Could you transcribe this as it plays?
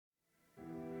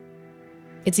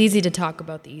It's easy to talk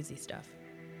about the easy stuff.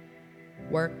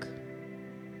 Work,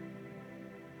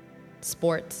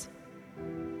 sports.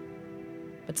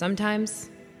 But sometimes,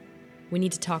 we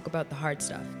need to talk about the hard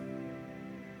stuff.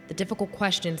 The difficult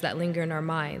questions that linger in our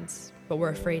minds, but we're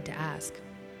afraid to ask.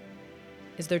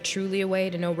 Is there truly a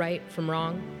way to know right from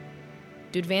wrong?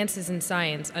 Do advances in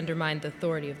science undermine the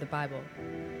authority of the Bible?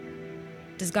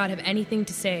 Does God have anything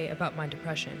to say about my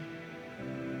depression?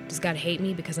 Does God hate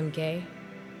me because I'm gay?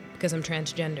 Because I'm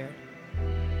transgender?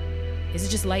 Is it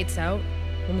just lights out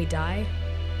when we die?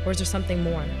 Or is there something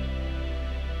more?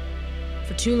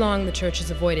 For too long, the church has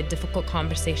avoided difficult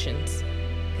conversations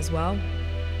because, well,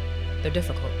 they're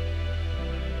difficult.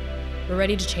 We're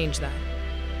ready to change that.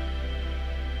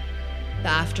 The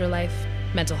afterlife,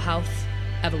 mental health,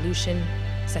 evolution,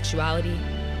 sexuality.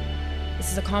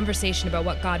 This is a conversation about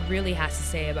what God really has to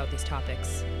say about these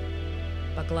topics.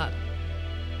 Buckle up.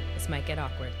 This might get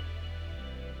awkward.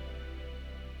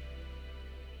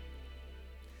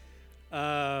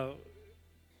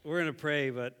 We're going to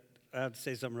pray, but I have to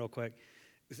say something real quick.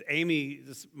 Amy,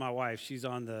 my wife, she's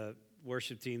on the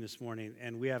worship team this morning,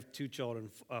 and we have two children,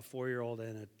 a 4-year-old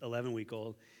and an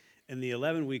 11-week-old. And the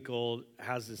 11-week-old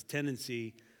has this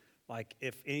tendency, like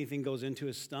if anything goes into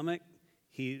his stomach,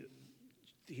 he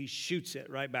shoots it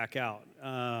right back out.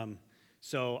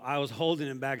 So I was holding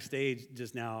him backstage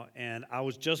just now, and I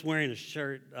was just wearing a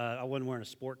shirt. I wasn't wearing a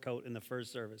sport coat in the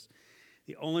first service.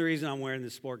 The only reason I'm wearing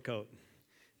this sport coat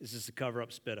is just to cover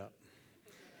up spit up.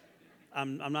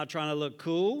 I'm not trying to look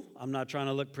cool. I'm not trying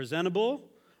to look presentable.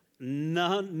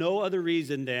 No other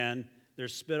reason than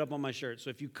there's spit up on my shirt. So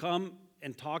if you come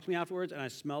and talk to me afterwards and I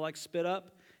smell like spit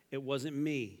up, it wasn't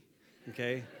me,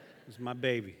 okay? It was my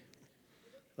baby.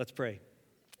 Let's pray.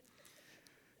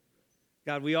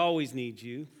 God, we always need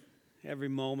you, every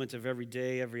moment of every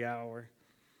day, every hour.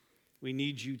 We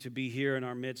need you to be here in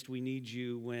our midst. We need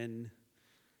you when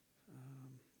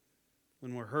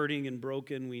we're hurting and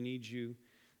broken. We need you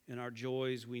in our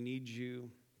joys. We need you,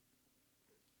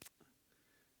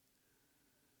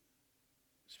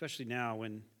 especially now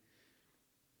when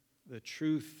the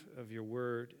truth of your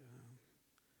word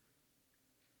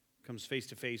comes face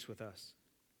to face with us.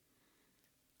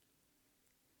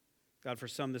 God, for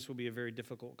some, this will be a very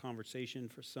difficult conversation.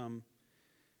 For some,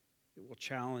 it will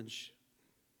challenge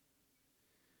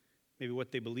maybe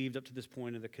what they believed up to this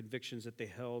point and the convictions that they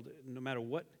held. No matter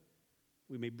what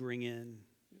we may bring in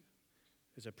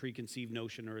as a preconceived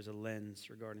notion or as a lens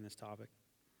regarding this topic.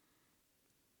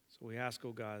 So we ask,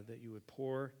 oh God, that you would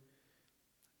pour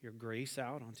your grace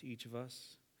out onto each of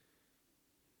us.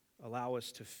 Allow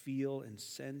us to feel and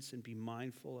sense and be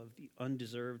mindful of the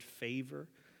undeserved favor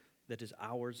that is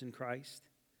ours in Christ.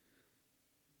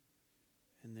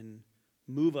 And then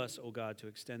move us, oh God, to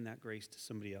extend that grace to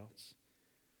somebody else.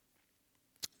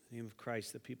 In the name of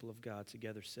Christ, the people of God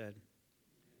together said,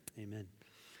 amen.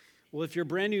 Well, if you're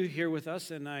brand new here with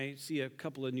us, and I see a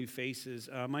couple of new faces,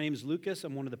 my name is Lucas.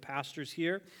 I'm one of the pastors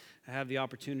here. I have the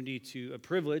opportunity a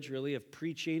privilege, really, of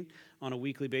preaching on a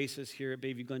weekly basis here at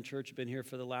Bayview Glen Church. I've been here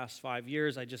for the last 5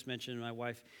 years. I just mentioned my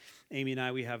wife, Amy, and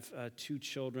I, we have 2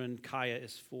 children. Kaya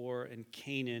is 4, and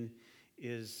Kanan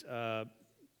is a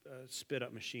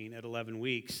spit-up machine at 11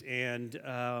 weeks. And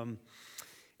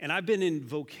I've been in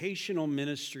vocational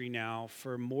ministry now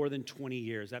for more than 20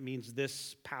 years. That means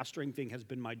this pastoring thing has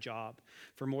been my job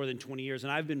for more than 20 years.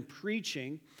 And I've been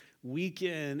preaching week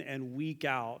in and week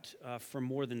out for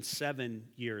more than 7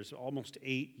 years, almost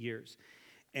 8 years.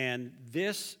 And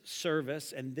this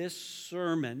service and this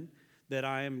sermon that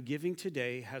I am giving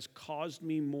today has caused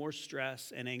me more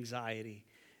stress and anxiety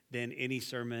than any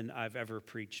sermon I've ever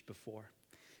preached before.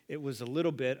 It was a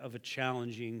little bit of a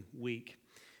challenging week.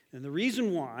 And the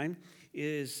reason why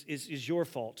is your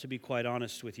fault, to be quite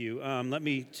honest with you. Let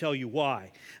me tell you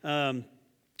why.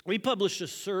 We published a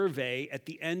survey at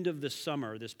the end of the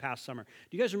summer, this past summer.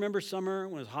 Do you guys remember summer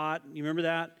when it was hot? You remember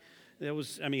that?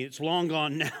 It's long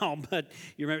gone now, but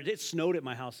you remember, it snowed at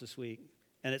my house this week,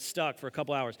 and it stuck for a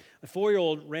couple hours. A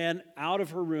 4-year-old ran out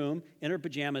of her room in her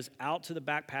pajamas out to the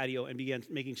back patio and began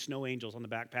making snow angels on the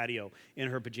back patio in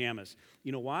her pajamas.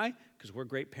 You know why? Because we're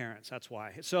great parents. That's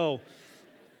why. So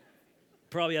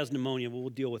probably has pneumonia. We'll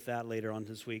deal with that later on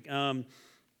this week. What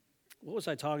was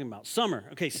I talking about? Summer.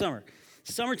 Okay, summer.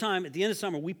 Summertime, at the end of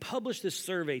summer, we published this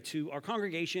survey to our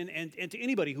congregation and to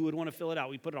anybody who would want to fill it out.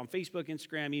 We put it on Facebook,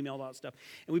 Instagram, email, all that stuff.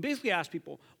 And we basically asked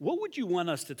people, what would you want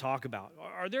us to talk about?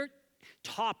 Are there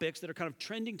topics that are kind of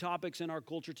trending topics in our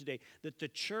culture today that the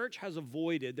church has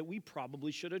avoided that we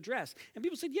probably should address. And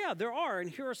people said, yeah, there are, and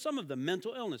here are some of them.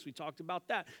 Mental illness, we talked about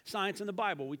that. Science in the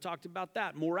Bible, we talked about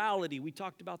that. Morality, we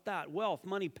talked about that. Wealth,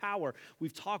 money, power,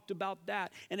 we've talked about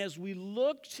that. And as we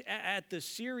looked at the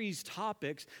series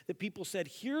topics that people said,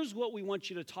 here's what we want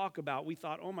you to talk about, we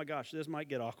thought, oh my gosh, this might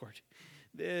get awkward.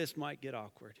 This might get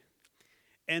awkward.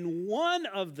 And one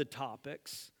of the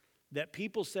topics that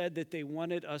people said that they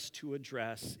wanted us to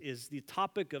address is the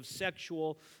topic of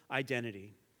sexual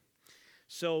identity.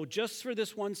 So just for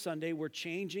this one Sunday, we're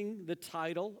changing the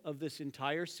title of this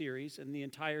entire series, and the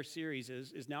entire series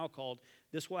is now called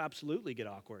This Will Absolutely Get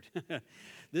Awkward.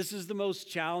 This is the most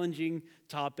challenging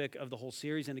topic of the whole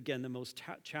series, and again, the most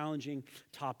challenging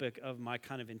topic of my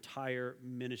kind of entire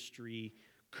ministry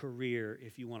career,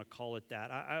 if you want to call it that.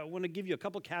 I want to give you a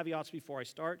couple caveats before I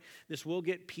start. This will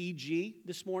get PG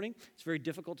this morning. It's very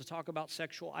difficult to talk about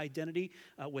sexual identity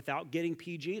without getting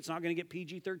PG. It's not going to get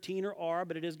PG-13 or R,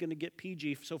 but it is going to get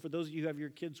PG. So for those of you who have your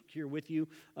kids here with you,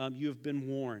 you have been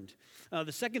warned.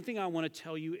 The second thing I want to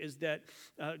tell you is that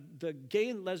the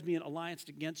Gay and Lesbian Alliance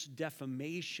Against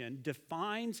Defamation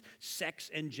defines sex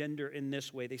and gender in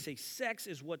this way. They say sex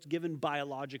is what's given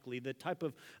biologically, the type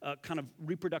of kind of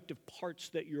reproductive parts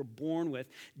that you're born with.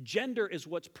 Gender is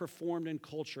what's performed in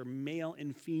culture, male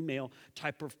and female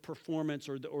type of performance,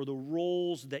 or the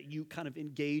roles that you kind of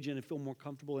engage in and feel more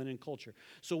comfortable in culture.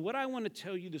 So what I want to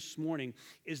tell you this morning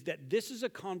is that this is a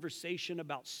conversation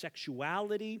about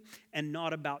sexuality and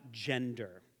not about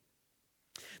gender.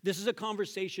 This is a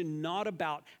conversation not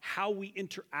about how we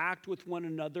interact with one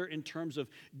another in terms of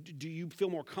do you feel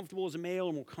more comfortable as a male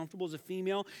or more comfortable as a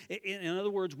female? In other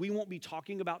words, we won't be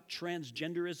talking about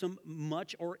transgenderism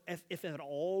much, or if at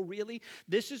all, really.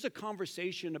 This is a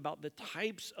conversation about the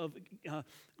types of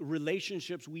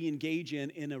relationships we engage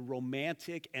in a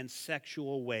romantic and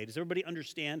sexual way. Does everybody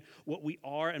understand what we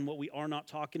are and what we are not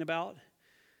talking about?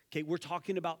 Okay, we're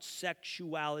talking about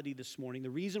sexuality this morning. The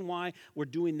reason why we're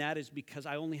doing that is because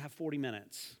I only have 40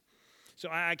 minutes. So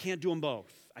I can't do them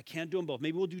both. I can't do them both.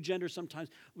 Maybe we'll do gender sometime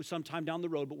down the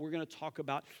road, but we're going to talk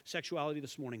about sexuality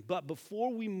this morning. But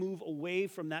before we move away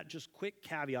from that just quick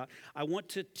caveat, I want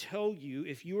to tell you,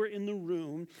 if you are in the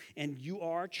room and you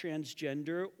are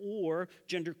transgender or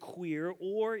genderqueer,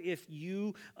 or if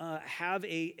you have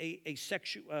a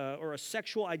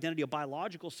sexual identity, a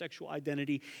biological sexual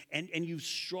identity, and you've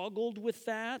struggled with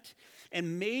that,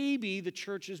 and maybe the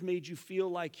church has made you feel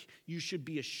like you should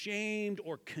be ashamed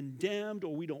or condemned,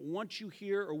 or we don't want you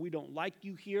here, or we don't like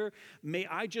you here, may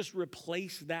I just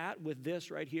replace that with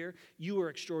this right here? You are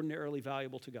extraordinarily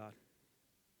valuable to God.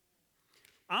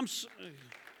 I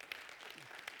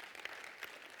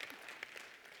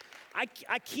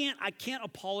can't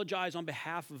apologize on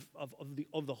behalf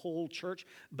of the whole church,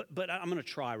 but I'm going to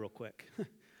try real quick.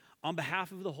 On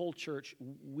behalf of the whole church,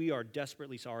 we are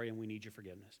desperately sorry and we need your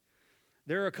forgiveness.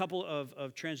 There are a couple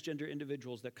of transgender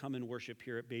individuals that come and worship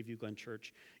here at Bayview Glen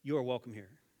Church. You are welcome here.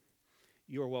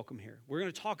 You are welcome here. We're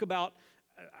going to talk about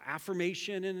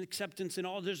affirmation and acceptance and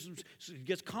all this. It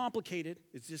gets complicated.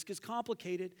 It just gets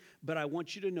complicated. But I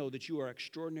want you to know that you are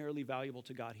extraordinarily valuable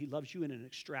to God. He loves you in an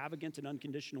extravagant and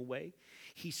unconditional way.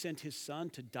 He sent his son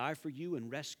to die for you and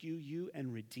rescue you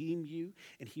and redeem you.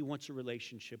 And he wants a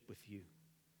relationship with you.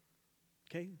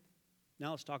 Okay?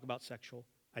 Now let's talk about sexual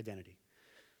identity.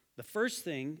 The first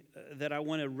thing that I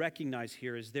want to recognize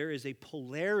here is there is a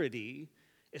polarity,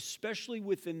 especially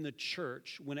within the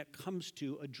church, when it comes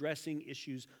to addressing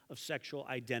issues of sexual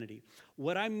identity.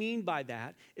 What I mean by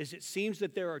that is it seems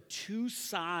that there are two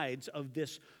sides of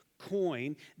this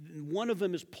coin. One of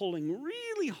them is pulling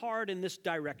really hard in this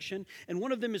direction, and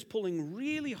one of them is pulling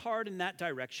really hard in that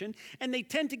direction, and they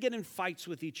tend to get in fights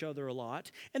with each other a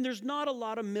lot, and there's not a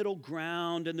lot of middle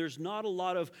ground, and there's not a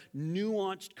lot of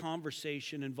nuanced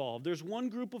conversation involved. There's one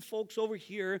group of folks over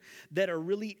here that are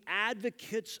really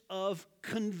advocates of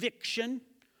conviction,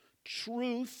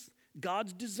 truth,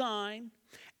 God's design.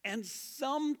 And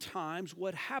sometimes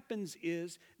what happens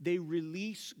is they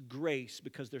release grace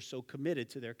because they're so committed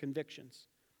to their convictions.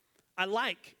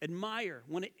 I admire,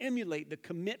 want to emulate the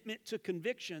commitment to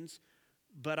convictions,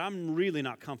 but I'm really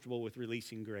not comfortable with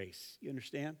releasing grace. You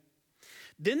understand?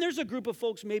 Then there's a group of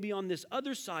folks maybe on this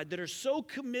other side that are so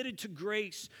committed to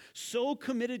grace, so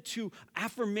committed to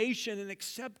affirmation and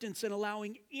acceptance and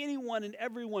allowing anyone and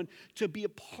everyone to be a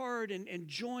part and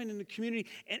join in the community.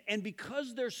 And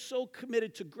because they're so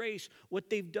committed to grace, what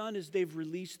they've done is they've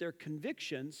released their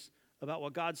convictions about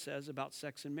what God says about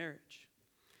sex and marriage.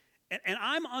 And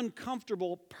I'm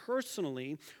uncomfortable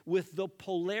personally with the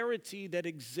polarity that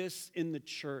exists in the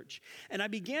church. And I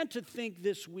began to think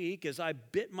this week as I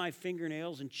bit my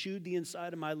fingernails and chewed the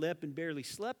inside of my lip and barely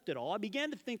slept at all, I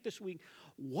began to think this week,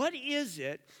 what is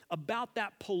it about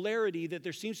that polarity that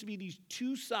there seems to be these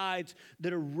two sides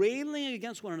that are railing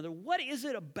against one another? What is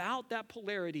it about that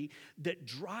polarity that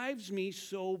drives me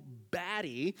so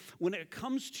batty when it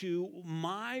comes to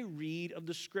my read of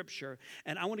the scripture?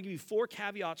 And I want to give you 4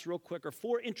 caveats real quick, or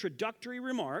 4 introductory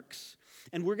remarks,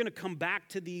 and we're going to come back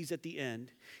to these at the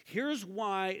end. Here's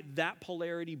why that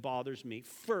polarity bothers me.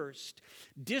 First,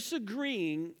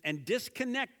 disagreeing and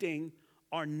disconnecting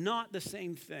are not the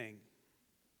same thing.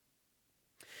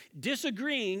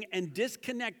 Disagreeing and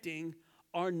disconnecting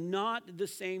are not the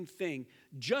same thing.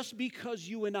 Just because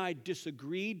you and I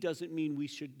disagree doesn't mean we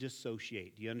should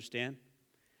dissociate. Do you understand?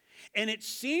 And it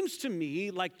seems to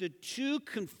me like the two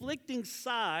conflicting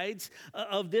sides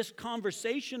of this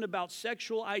conversation about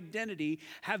sexual identity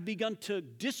have begun to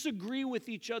disagree with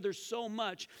each other so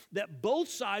much that both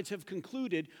sides have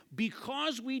concluded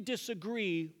because we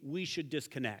disagree, we should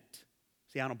disconnect.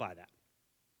 See, I don't buy that.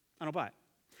 I don't buy it.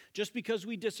 Just because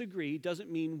we disagree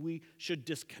doesn't mean we should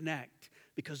disconnect,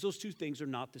 because those two things are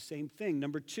not the same thing.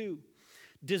 Number 2,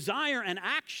 desire and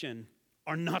action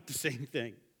are not the same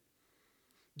thing.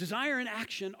 Desire and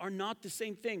action are not the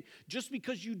same thing. Just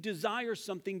because you desire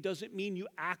something doesn't mean you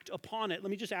act upon it. Let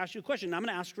me just ask you a question. I'm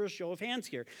going to ask for a show of hands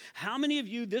here. How many of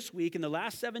you this week, in the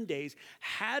last 7 days,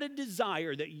 had a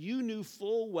desire that you knew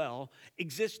full well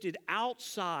existed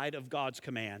outside of God's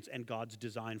commands and God's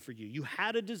design for you? You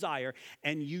had a desire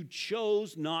and you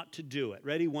chose not to do it.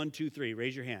 Ready? 1, 2, 3.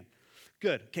 Raise your hand.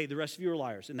 Good. Okay, the rest of you are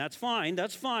liars. And that's fine.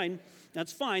 That's fine.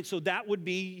 That's fine. So that would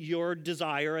be your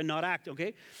desire and not act,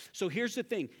 okay? So here's the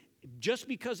thing. Just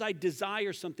because I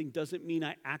desire something doesn't mean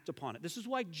I act upon it. This is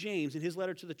why James, in his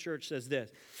letter to the church, says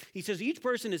this. He says, each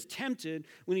person is tempted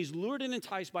when he's lured and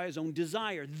enticed by his own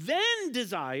desire. Then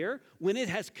desire, when it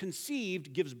has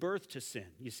conceived, gives birth to sin.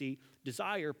 You see,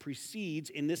 desire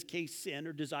precedes, in this case, sin,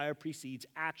 or desire precedes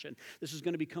action. This is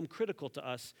going to become critical to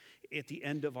us at the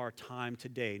end of our time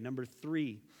today. Number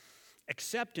 3,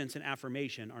 acceptance and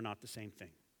affirmation are not the same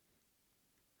thing.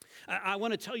 I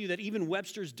want to tell you that even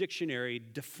Webster's dictionary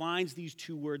defines these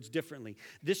two words differently.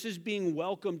 This is being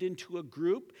welcomed into a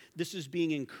group. This is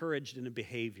being encouraged in a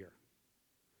behavior.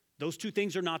 Those two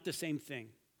things are not the same thing.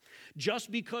 Just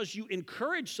because you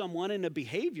encourage someone in a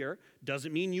behavior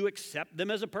doesn't mean you accept them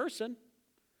as a person.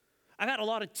 I've had a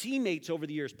lot of teammates over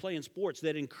the years playing sports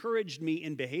that encouraged me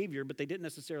in behavior, but they didn't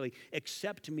necessarily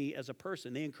accept me as a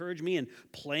person. They encouraged me in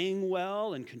playing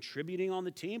well and contributing on the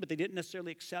team, but they didn't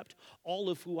necessarily accept all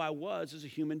of who I was as a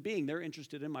human being. They're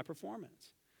interested in my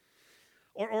performance.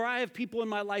 Or I have people in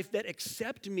my life that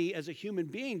accept me as a human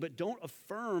being, but don't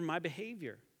affirm my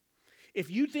behavior. If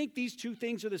you think these two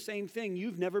things are the same thing,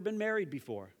 you've never been married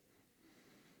before.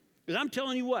 Because I'm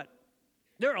telling you what,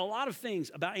 there are a lot of things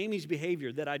about Amy's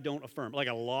behavior that I don't affirm, like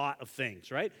a lot of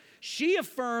things, right? She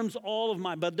affirms all of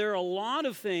mine, but there are a lot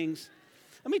of things.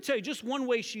 Let me tell you just one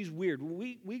way she's weird.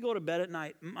 When we go to bed at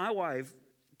night, my wife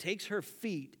takes her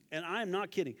feet, and I am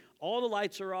not kidding. All the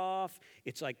lights are off.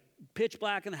 It's like pitch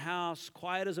black in the house,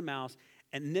 quiet as a mouse,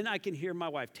 and then I can hear my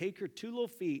wife take her 2 little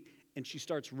feet, and she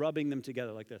starts rubbing them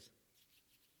together like this.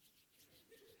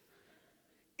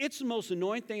 It's the most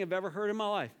annoying thing I've ever heard in my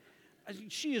life.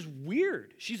 She is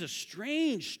weird. She's a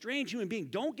strange human being.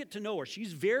 Don't get to know her.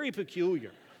 She's very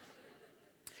peculiar.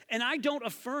 And I don't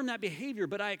affirm that behavior,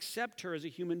 but I accept her as a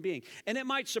human being. And it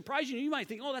might surprise you. You might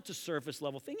think, oh, that's a surface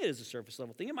level thing. It is a surface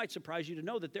level thing. It might surprise you to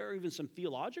know that there are even some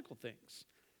theological things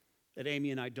that Amy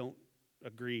and I don't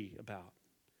agree about.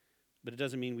 But it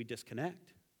doesn't mean we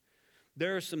disconnect.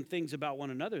 There are some things about one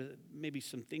another, maybe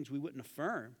some things we wouldn't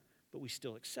affirm, but we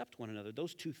still accept one another.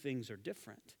 Those two things are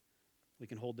different. We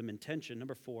can hold them in tension.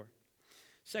 Number 4,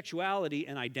 sexuality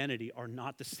and identity are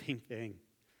not the same thing.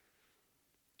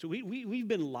 So we've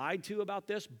been lied to about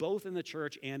this, both in the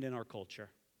church and in our culture.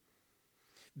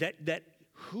 That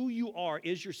who you are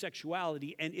is your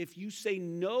sexuality, and if you say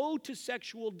no to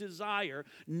sexual desire,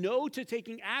 no to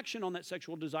taking action on that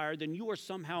sexual desire, then you are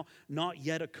somehow not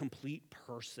yet a complete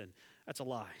person. That's a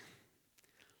lie.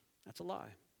 That's a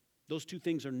lie. Those two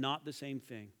things are not the same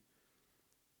thing.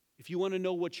 If you want to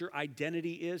know what your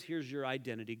identity is, here's your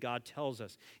identity. God tells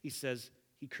us. He says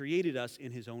he created us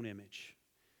in his own image.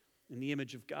 In the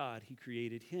image of God, he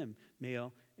created him,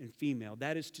 male and female.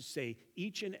 That is to say,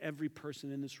 each and every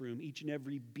person in this room, each and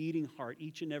every beating heart,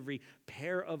 each and every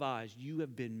pair of eyes, you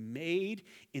have been made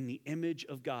in the image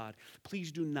of God.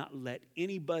 Please do not let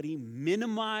anybody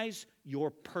minimize your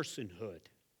personhood.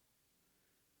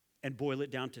 and boil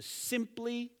it down to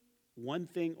simply one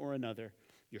thing or another: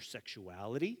 your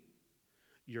sexuality,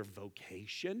 your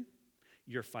vocation,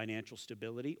 your financial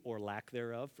stability, or lack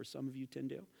thereof, for some of you tend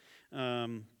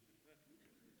to.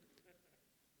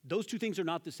 Those two things are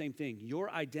not the same thing. Your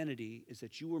identity is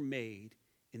that you were made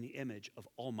in the image of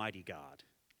Almighty God.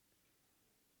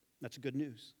 That's good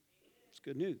news. It's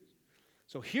good news.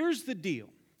 So here's the deal.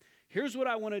 Here's what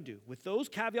I want to do. With those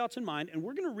caveats in mind, and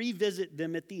we're going to revisit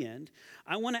them at the end,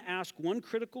 I want to ask one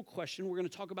critical question. We're going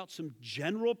to talk about some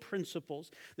general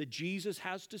principles that Jesus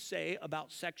has to say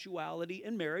about sexuality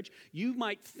and marriage. You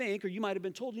might think, or you might have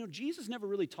been told, Jesus never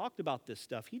really talked about this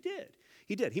stuff. He did.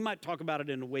 He did. He might talk about it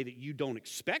in a way that you don't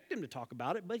expect him to talk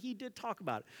about it, but he did talk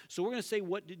about it. So we're going to say,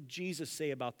 what did Jesus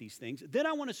say about these things? Then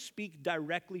I want to speak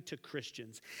directly to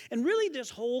Christians. And really, this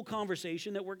whole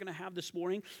conversation that we're going to have this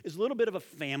morning is a little bit of a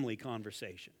family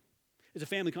conversation. It's a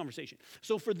family conversation.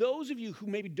 So for those of you who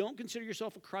maybe don't consider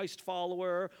yourself a Christ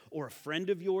follower, or a friend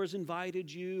of yours invited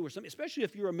you, or something, especially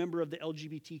if you're a member of the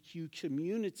LGBTQ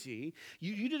community,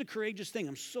 you did a courageous thing.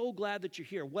 I'm so glad that you're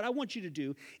here. What I want you to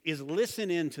do is listen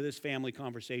in to this family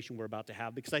conversation we're about to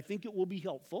have, because I think it will be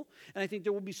helpful, and I think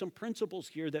there will be some principles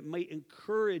here that might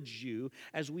encourage you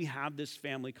as we have this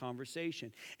family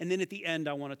conversation. And then at the end,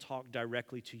 I want to talk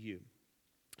directly to you.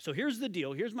 So here's the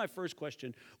deal. Here's my first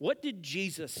question. What did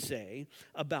Jesus say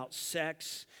about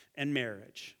sex and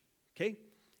marriage? Okay?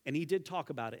 And he did talk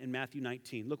about it in Matthew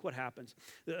 19. Look what happens.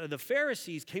 The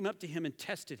Pharisees came up to him and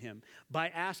tested him by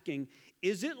asking,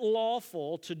 is it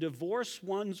lawful to divorce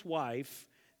one's wife?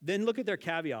 Then look at their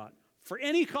caveat, for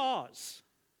any cause.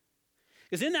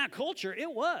 Because in that culture,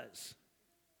 it was.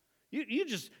 You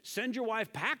just send your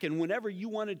wife packing whenever you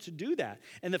wanted to do that.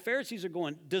 And the Pharisees are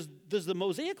going, does the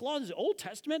Mosaic law, the Old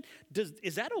Testament,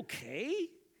 is that okay?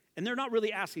 And they're not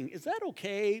really asking, is that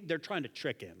okay? They're trying to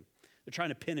trick him. They're trying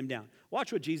to pin him down.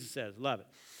 Watch what Jesus says. Love it.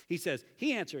 He says,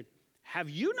 he answered, have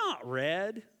you not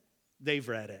read? They've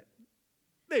read it.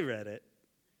 They read it.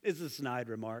 It's a snide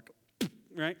remark,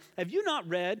 right? Have you not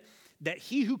read that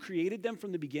he who created them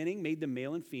from the beginning made them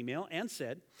male and female, and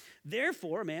said,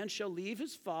 therefore a man shall leave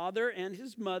his father and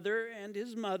his mother and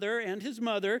his mother and his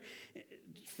mother,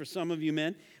 for some of you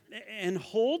men, and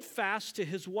hold fast to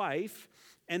his wife,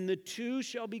 and the two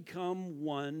shall become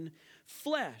one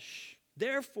flesh.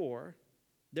 Therefore,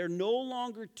 they're no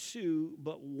longer two,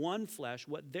 but one flesh.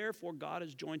 What therefore God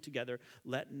has joined together,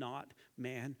 let not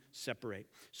man separate.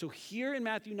 So here in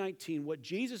Matthew 19, what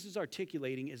Jesus is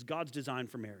articulating is God's design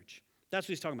for marriage. That's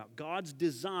what he's talking about, God's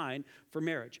design for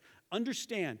marriage.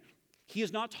 Understand, he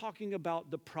is not talking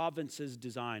about the province's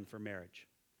design for marriage.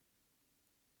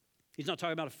 He's not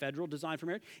talking about a federal design for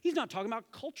marriage. He's not talking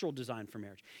about cultural design for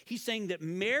marriage. He's saying that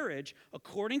marriage,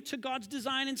 according to God's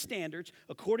design and standards,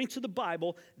 according to the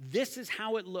Bible, this is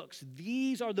how it looks.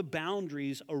 These are the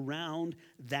boundaries around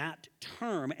that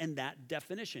term and that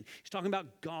definition. He's talking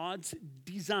about God's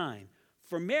design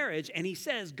for marriage, and he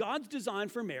says God's design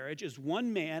for marriage is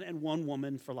one man and one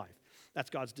woman for life. That's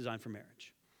God's design for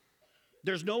marriage.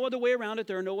 There's no other way around it.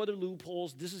 There are no other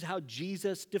loopholes. This is how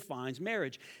Jesus defines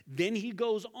marriage. Then he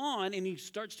goes on and he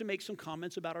starts to make some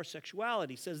comments about our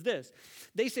sexuality. He says this,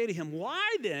 they say to him,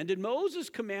 why then did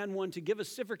Moses command one to give a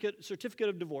certificate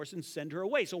of divorce and send her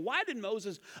away? So why did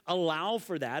Moses allow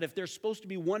for that if there's supposed to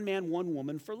be one man, one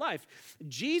woman for life?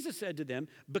 Jesus said to them,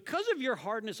 because of your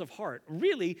hardness of heart,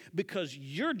 really because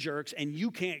you're jerks and you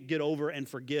can't get over and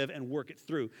forgive and work it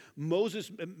through.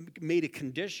 Moses made a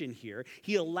condition here.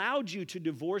 He allowed you to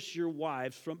divorce your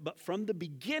wives, but from the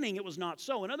beginning it was not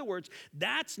so. In other words,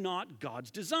 that's not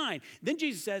God's design. Then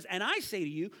Jesus says, and I say to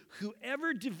you,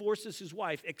 whoever divorces his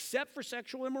wife except for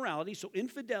sexual immorality, so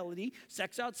infidelity,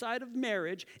 sex outside of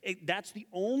marriage, that's the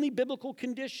only biblical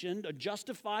condition, a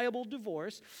justifiable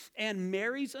divorce, and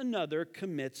marries another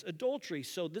commits adultery.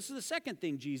 So this is the second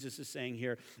thing Jesus is saying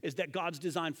here, is that God's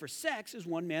design for sex is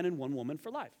one man and one woman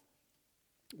for life.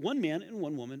 One man and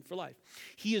one woman for life.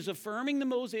 He is affirming the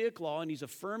Mosaic law and he's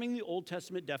affirming the Old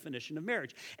Testament definition of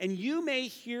marriage. And you may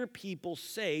hear people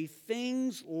say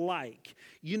things like,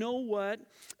 you know what?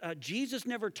 Jesus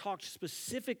never talked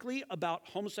specifically about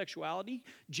homosexuality.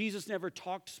 Jesus never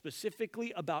talked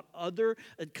specifically about other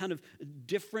kind of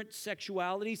different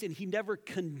sexualities, and he never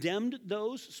condemned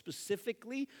those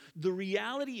specifically. The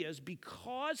reality is,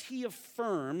 because he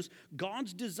affirms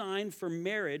God's design for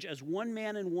marriage as one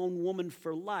man and one woman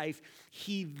for life,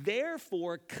 he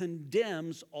therefore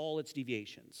condemns all its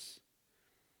deviations.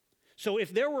 So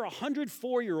if there were 100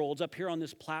 4-year-olds up here on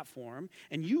this platform,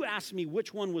 and you asked me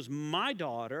which one was my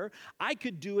daughter, I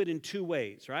could do it in two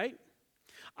ways, right?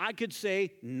 I could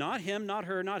say, not him, not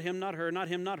her, not him, not her, not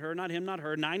him, not her, not him, not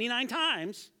her, 99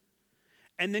 times.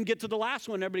 and then get to the last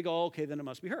one, and everybody go, okay, then it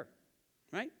must be her,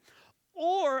 right?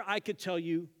 Or I could tell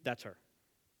you that's her.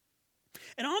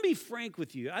 And I'll be frank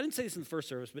with you. I didn't say this in the first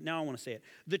service, but now I want to say it.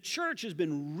 The church has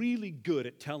been really good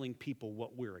at telling people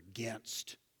what we're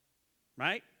against,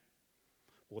 right?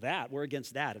 Well, we're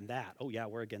against that and that. Oh, yeah,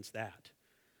 we're against that.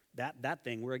 That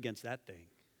thing, we're against that thing.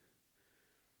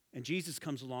 And Jesus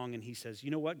comes along and he says,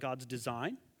 you know what? God's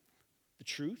design, the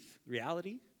truth, the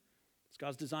reality, it's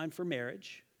God's design for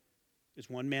marriage is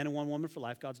one man and one woman for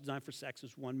life. God's design for sex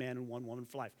is one man and one woman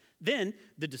for life. Then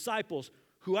the disciples,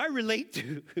 who I relate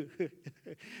to,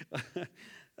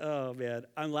 oh man,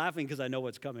 I'm laughing because I know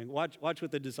what's coming. Watch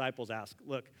what the disciples ask.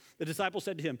 Look, the disciples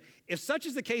said to him, if such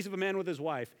is the case of a man with his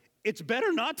wife, it's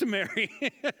better not to marry.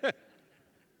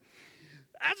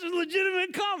 That's a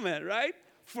legitimate comment, right?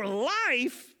 For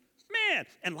life, man.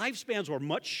 And lifespans were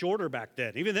much shorter back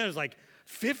then. Even then, it was like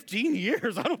 15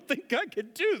 years. I don't think I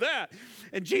could do that.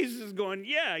 And Jesus is going,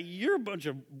 yeah, you're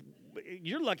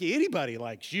lucky anybody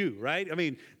likes you, right? I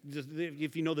mean,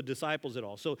 if you know the disciples at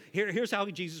all. So here's how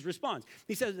Jesus responds.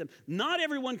 He says to them, not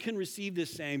everyone can receive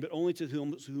this saying, but only to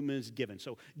whom it is given.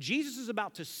 So Jesus is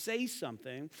about to say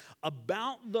something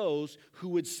about those who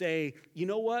would say, you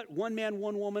know what? One man,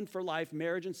 one woman for life,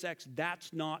 marriage and sex,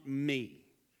 that's not me.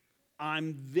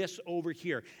 I'm this over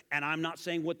here. And I'm not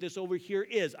saying what this over here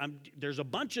is. There's a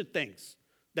bunch of things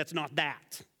that's not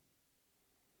that.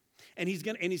 And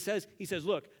he says,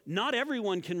 look, not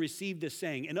everyone can receive this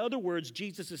saying. In other words,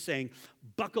 Jesus is saying,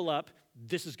 buckle up,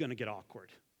 this is going to get awkward.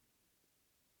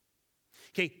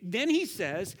 Okay, then he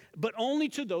says, but only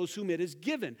to those whom it is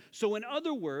given. So in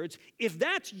other words, if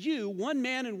that's you, one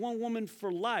man and one woman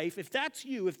for life, if that's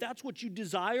you, if that's what you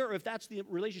desire, or if that's the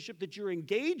relationship that you're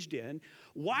engaged in,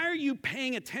 why are you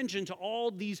paying attention to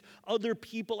all these other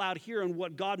people out here and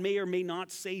what God may or may not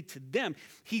say to them?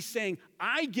 He's saying,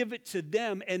 I give it to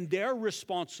them and they're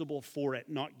responsible for it,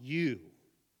 not you.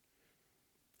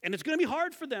 And it's going to be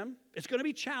hard for them. It's going to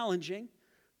be challenging.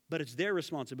 But it's their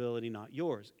responsibility, not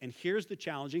yours. And here's the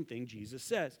challenging thing Jesus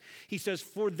says. He says,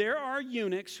 for there are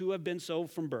eunuchs who have been so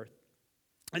from birth.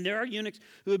 And there are eunuchs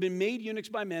who have been made eunuchs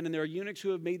by men, and there are eunuchs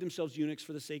who have made themselves eunuchs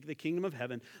for the sake of the kingdom of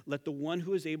heaven. Let the one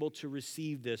who is able to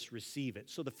receive this, receive it.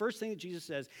 So the first thing that Jesus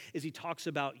says is he talks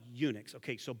about eunuchs.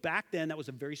 Okay, so back then that was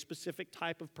a very specific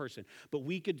type of person. But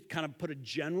we could kind of put a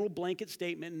general blanket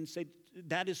statement and say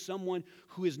that is someone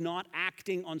who is not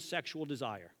acting on sexual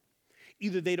desire.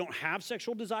 Either they don't have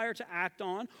sexual desire to act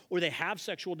on, or they have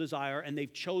sexual desire and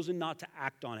they've chosen not to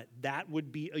act on it. That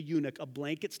would be a eunuch, a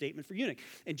blanket statement for eunuch.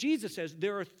 And Jesus says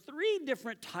there are three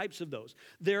different types of those.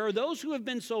 There are those who have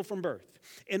been so from birth.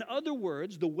 In other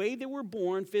words, the way they were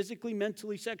born, physically,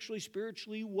 mentally, sexually,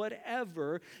 spiritually,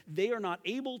 whatever, they are not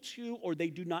able to or they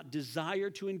do not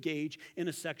desire to engage in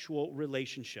a sexual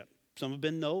relationship. Some have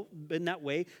been that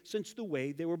way since the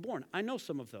way they were born. I know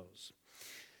some of those.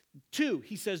 2,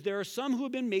 he says, there are some who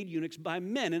have been made eunuchs by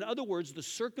men. In other words, the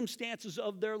circumstances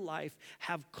of their life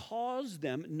have caused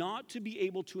them not to be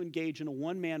able to engage in a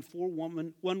one man,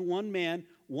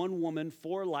 one woman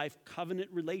for life covenant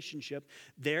relationship.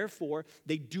 Therefore,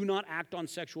 they do not act on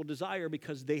sexual desire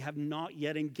because they have not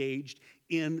yet engaged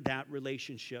in that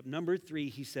relationship. Number 3,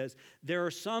 he says, there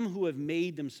are some who have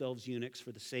made themselves eunuchs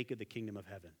for the sake of the kingdom of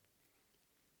heaven.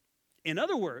 In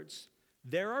other words,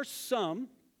 there are some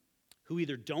who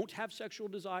either don't have sexual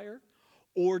desire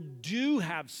or do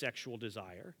have sexual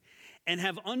desire and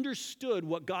have understood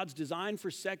what God's design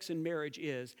for sex and marriage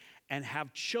is and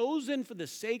have chosen for the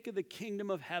sake of the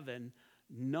kingdom of heaven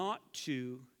not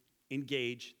to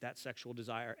engage that sexual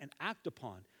desire and act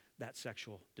upon that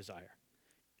sexual desire.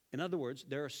 In other words,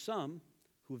 there are some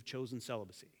who have chosen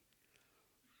celibacy.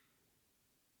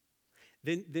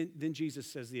 Then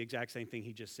Jesus says the exact same thing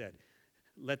he just said.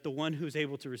 Let the one who is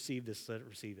able to receive this, let it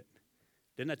receive it.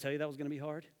 Didn't I tell you that was going to be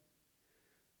hard?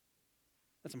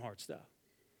 That's some hard stuff.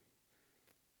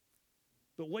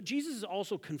 But what Jesus is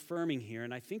also confirming here,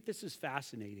 and I think this is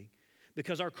fascinating,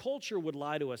 because our culture would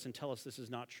lie to us and tell us this is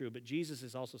not true, but Jesus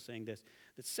is also saying this,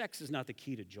 that sex is not the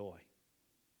key to joy.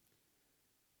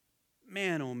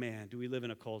 Man, oh man, do we live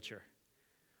in a culture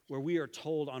where we are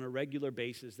told on a regular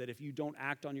basis that if you don't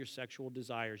act on your sexual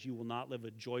desires, you will not live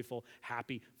a joyful,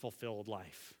 happy, fulfilled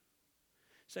life.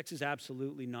 Sex is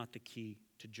absolutely not the key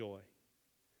to joy.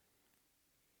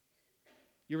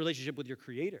 Your relationship with your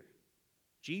Creator,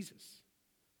 Jesus,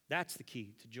 that's the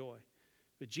key to joy.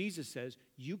 But Jesus says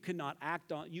you can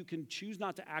choose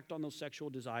not to act on those sexual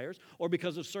desires, or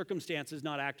because of circumstances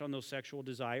not act on those sexual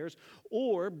desires,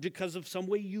 or because of some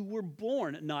way you were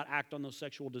born not act on those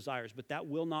sexual desires. But that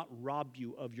will not rob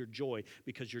you of your joy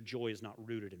because your joy is not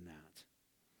rooted in that.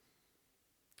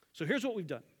 So here's what we've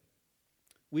done.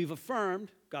 We've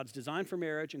affirmed God's design for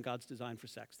marriage and God's design for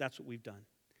sex. That's what we've done.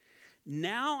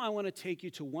 Now I want to take you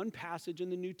to one passage in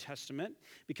the New Testament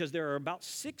because there are about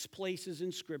 6 places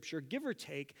in Scripture, give or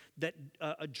take, that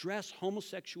address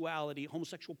homosexuality,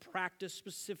 homosexual practice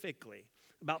specifically.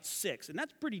 About 6, and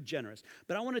that's pretty generous.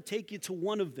 But I want to take you to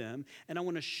one of them, and I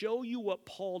want to show you what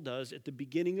Paul does at the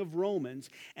beginning of Romans,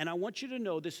 and I want you to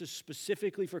know this is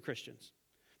specifically for Christians.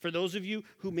 For those of you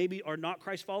who maybe are not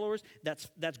Christ followers,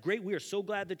 that's great. We are so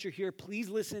glad that you're here. Please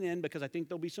listen in because I think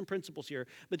there'll be some principles here.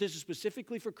 But this is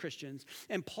specifically for Christians.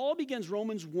 And Paul begins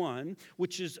Romans 1,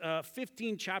 which is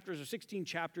 15 chapters or 16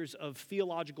 chapters of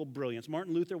theological brilliance.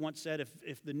 Martin Luther once said,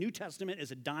 if the New Testament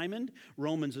is a diamond,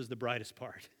 Romans is the brightest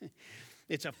part.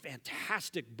 It's a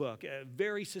fantastic book, a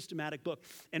very systematic book.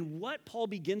 And what Paul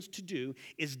begins to do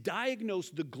is diagnose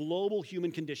the global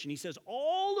human condition. He says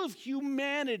all of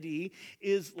humanity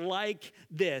is like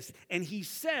this. And he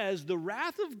says the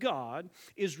wrath of God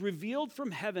is revealed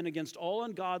from heaven against all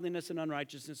ungodliness and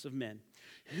unrighteousness of men,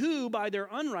 who by their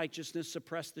unrighteousness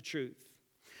suppress the truth.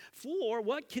 For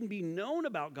what can be known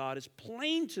about God is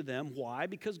plain to them. Why?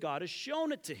 Because God has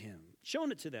shown it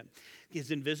to them. His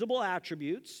invisible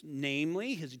attributes,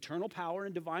 namely his eternal power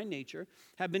and divine nature,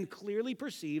 have been clearly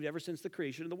perceived ever since the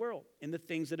creation of the world in the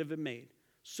things that have been made.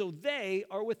 So they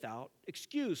are without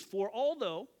excuse. For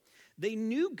although they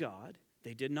knew God,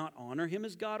 they did not honor him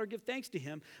as God or give thanks to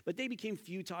him, but they became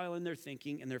futile in their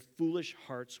thinking, and their foolish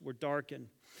hearts were darkened.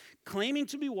 Claiming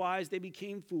to be wise, they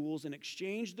became fools and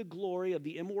exchanged the glory of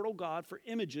the immortal God for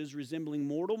images resembling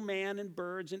mortal man and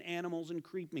birds and animals and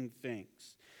creeping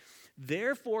things.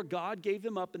 Therefore, God gave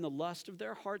them up in the lust of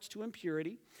their hearts to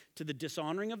impurity, to the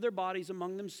dishonoring of their bodies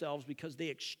among themselves, because they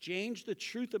exchanged the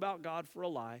truth about God for a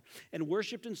lie and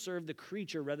worshiped and served the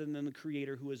creature rather than the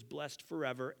Creator, who is blessed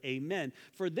forever. Amen.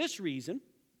 For this reason,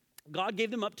 God gave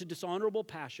them up to dishonorable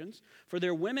passions, for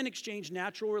their women exchanged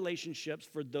natural relationships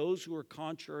for those who are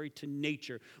contrary to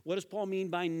nature. What does Paul mean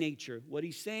by nature? What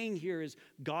he's saying here is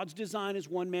God's design is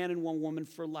one man and one woman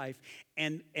for life,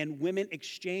 and women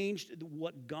exchanged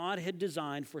what God had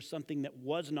designed for something that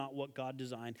was not what God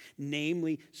designed,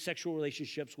 namely sexual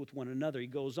relationships with one another. He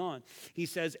goes on. He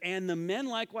says, and the men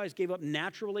likewise gave up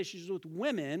natural relationships with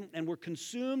women and were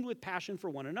consumed with passion for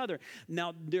one another.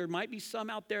 Now, there might be some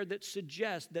out there that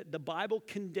suggest that the Bible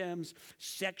condemns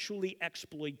sexually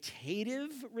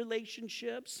exploitative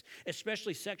relationships,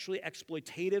 especially sexually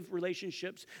exploitative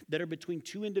relationships that are between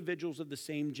two individuals of the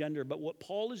same gender. But what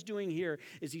Paul is doing here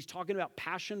is he's talking about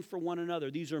passion for one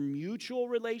another. These are mutual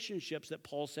relationships that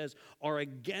Paul says are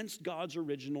against God's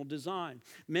original design.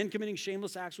 Men committing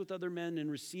shameless acts with other men and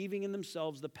receiving in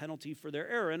themselves the penalty for their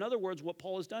error. In other words, what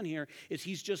Paul has done here is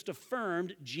he's just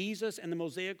affirmed Jesus and the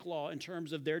Mosaic Law in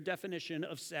terms of their definition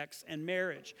of sex and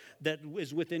marriage that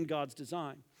is within God's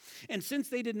design. And since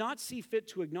they did not see fit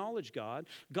to acknowledge God,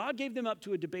 God gave them up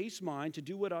to a debased mind to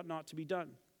do what ought not to be done.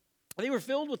 They were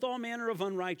filled with all manner of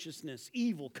unrighteousness,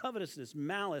 evil, covetousness,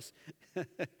 malice.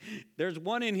 There's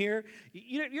one in here.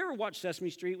 You ever watch Sesame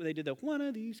Street where they did the, one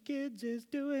of these kids is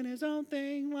doing his own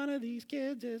thing, one of these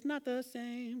kids is not the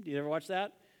same. Do you ever watch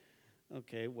that?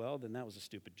 Okay, well, then that was a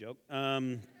stupid joke.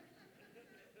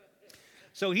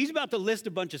 So he's about to list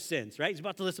a bunch of sins, right? He's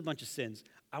about to list a bunch of sins.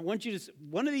 I want you to,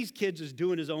 one of these kids is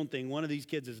doing his own thing. One of these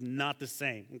kids is not the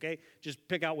same, okay? Just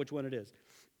pick out which one it is.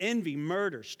 Envy,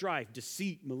 murder, strife,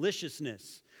 deceit,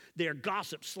 maliciousness. They are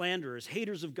gossips, slanderers,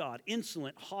 haters of God,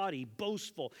 insolent, haughty,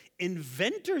 boastful,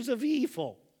 inventors of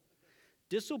evil,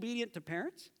 disobedient to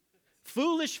parents,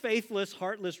 foolish, faithless,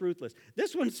 heartless, ruthless.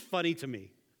 This one's funny to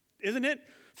me, isn't it?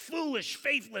 Foolish,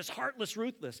 faithless, heartless,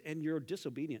 ruthless, and you're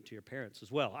disobedient to your parents as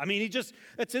well. I mean,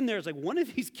 that's in there. It's like one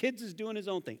of these kids is doing his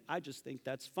own thing. I just think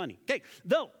that's funny. Okay,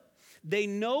 though they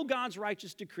know God's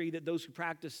righteous decree that those who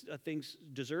practice things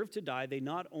deserve to die, they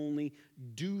not only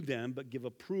do them, but give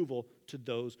approval to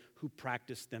those who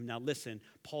practice them. Now listen,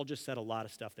 Paul just said a lot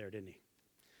of stuff there, didn't he?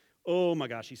 Oh my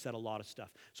gosh, he said a lot of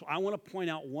stuff. So I want to point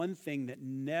out one thing that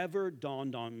never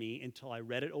dawned on me until I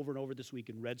read it over and over this week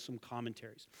and read some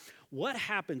commentaries. What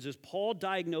happens is Paul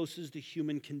diagnoses the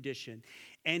human condition,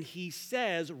 and he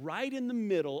says right in the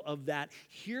middle of that,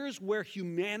 here's where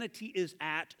humanity is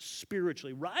at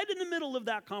spiritually. Right in the middle of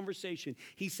that conversation,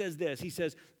 he says this. He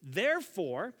says,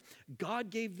 therefore, God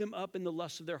gave them up in the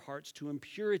lust of their hearts to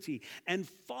impurity. And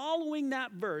following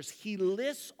that verse, he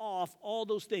lists off all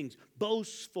those things: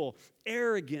 boastful,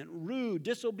 arrogant, rude,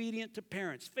 disobedient to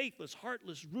parents, faithless,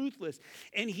 heartless, ruthless.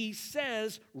 And he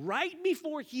says, right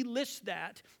before he lists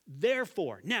that,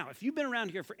 therefore. Now, if you've been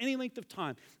around here for any length of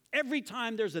time, every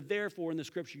time there's a therefore in the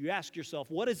scripture, you ask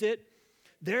yourself, what is it?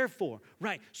 Therefore,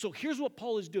 right. So here's what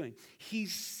Paul is doing.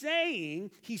 He's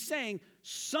saying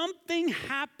something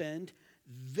happened,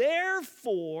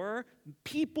 therefore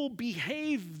people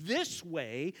behave this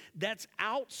way that's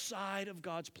outside of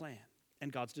God's plan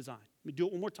and God's design. Let me do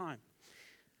it one more time.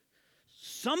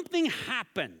 Something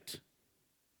happened.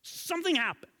 Something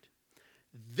happened.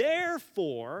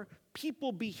 Therefore,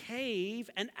 people behave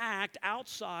and act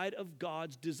outside of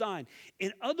God's design.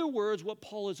 In other words, what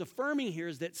Paul is affirming here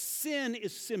is that sin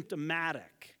is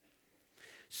symptomatic.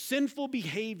 Sinful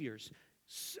behaviors,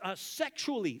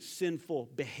 sexually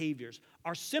sinful behaviors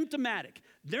are symptomatic.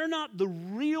 They're not the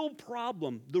real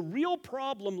problem. The real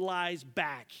problem lies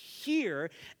back here,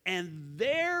 and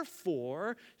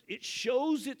therefore it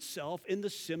shows itself in the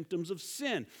symptoms of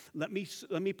sin. Let me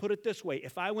put it this way.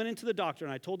 If I went into the doctor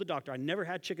and I told the doctor I never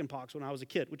had chickenpox when I was a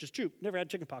kid, which is true, never had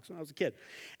chickenpox when I was a kid,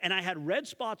 and I had red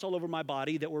spots all over my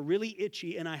body that were really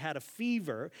itchy, and I had a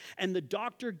fever, and the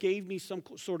doctor gave me some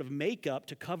sort of makeup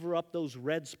to cover up those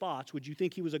red spots, would you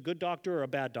think he was a good doctor or a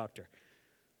bad doctor?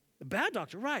 A bad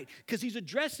doctor, right, because he's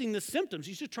addressing the symptoms.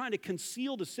 He's just trying to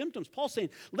conceal the symptoms. Paul's saying,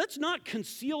 let's not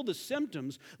conceal the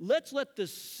symptoms. Let's let the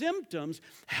symptoms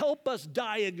help us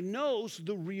diagnose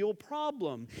the real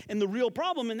problem. And the real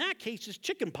problem in that case is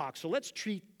chickenpox, so let's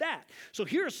treat that. So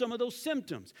here are some of those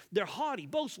symptoms. They're haughty,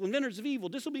 boastful, inventors of evil,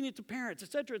 disobedient to parents,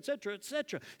 etc., etc.,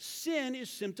 etc. Sin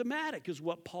is symptomatic, is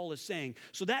what Paul is saying.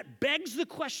 So that begs the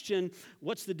question,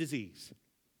 what's the disease?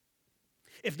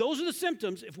 If those are the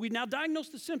symptoms, if we now diagnose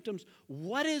the symptoms,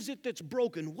 what is it that's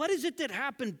broken? What is it that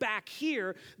happened back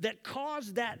here that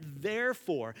caused that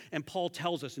therefore? And Paul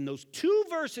tells us in those two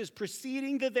verses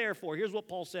preceding the therefore, here's what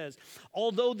Paul says.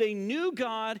 Although they knew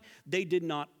God, they did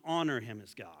not honor him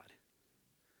as God.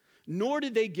 Nor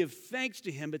did they give thanks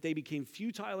to him, but they became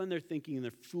futile in their thinking, and their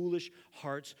foolish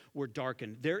hearts were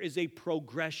darkened. There is a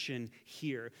progression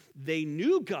here. They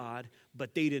knew God,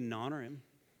 but they didn't honor him.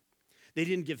 They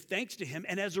didn't give thanks to him,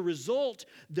 and as a result,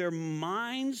 their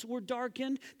minds were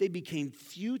darkened. They became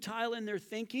futile in their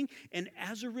thinking, and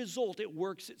as a result, it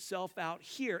works itself out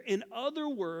here. In other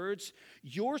words,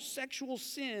 your sexual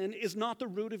sin is not the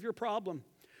root of your problem.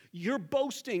 Your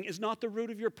boasting is not the root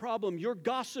of your problem. Your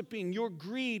gossiping, your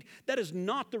greed, that is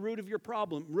not the root of your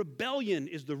problem. Rebellion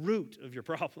is the root of your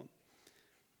problem.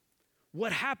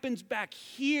 What happens back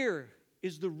here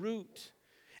is the root.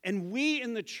 And we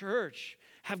in the church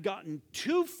have gotten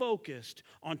too focused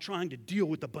on trying to deal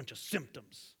with a bunch of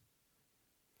symptoms.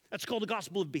 That's called the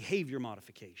gospel of behavior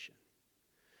modification.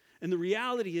 And the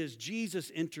reality is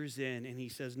Jesus enters in and he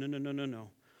says, no.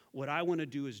 What I want to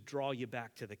do is draw you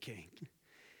back to the king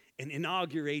and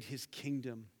inaugurate his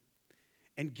kingdom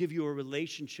and give you a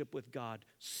relationship with God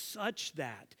such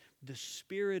that the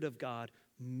Spirit of God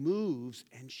moves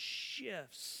and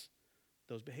shifts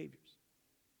those behaviors.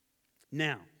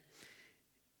 Now,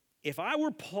 if I were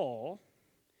Paul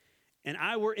and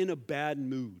I were in a bad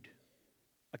mood,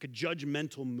 like a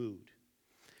judgmental mood,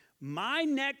 my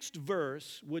next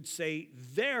verse would say,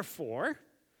 therefore,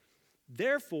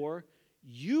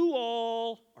 you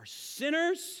all are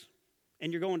sinners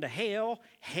and you're going to hell.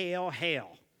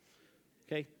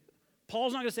 Okay?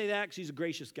 Paul's not going to say that because he's a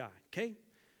gracious guy. Okay?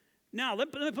 Now,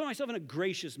 let me put myself in a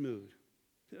gracious mood.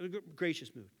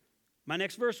 My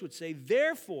next verse would say,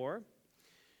 therefore,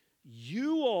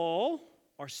 you all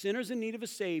are sinners in need of a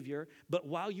Savior, but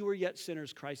while you were yet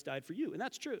sinners, Christ died for you. And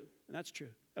that's true.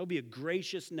 That would be a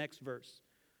gracious next verse.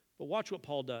 But watch what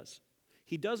Paul does.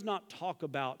 He does not talk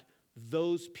about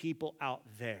those people out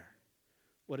there.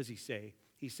 What does he say?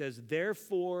 He says,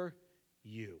 therefore,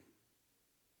 you.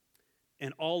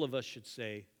 And all of us should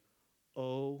say,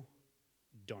 oh,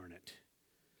 darn it.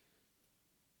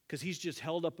 Because he's just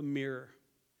held up a mirror.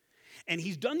 And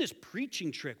he's done this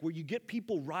preaching trick where you get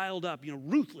people riled up,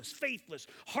 ruthless, faithless,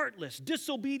 heartless,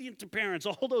 disobedient to parents,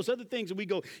 all those other things. And we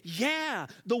go, yeah,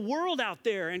 the world out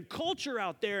there and culture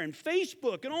out there and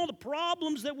Facebook and all the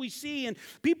problems that we see and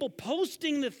people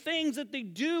posting the things that they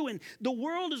do. And the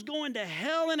world is going to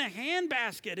hell in a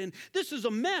handbasket. And this is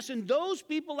a mess. And those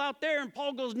people out there, and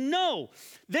Paul goes, no,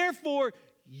 therefore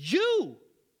you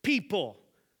people,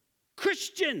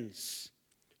 Christians,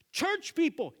 church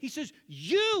people, he says,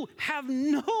 you have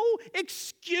no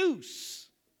excuse.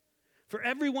 For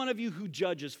every one of you who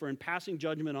judges, for in passing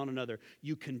judgment on another,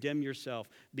 you condemn yourself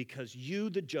because you,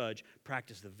 the judge,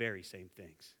 practice the very same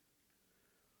things.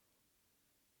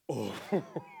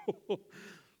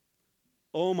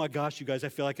 Oh my gosh, you guys, I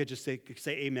feel like I just say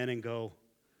amen and go.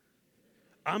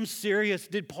 I'm serious.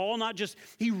 Did Paul not just,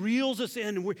 he reels us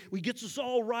in and we gets us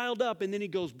all riled up, and then he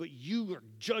goes, but you are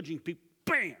judging people,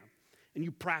 bam. And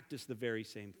you practice the very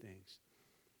same things.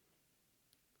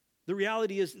 The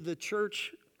reality is the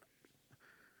church,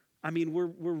 we're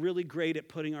really great at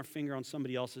putting our finger on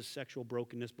somebody else's sexual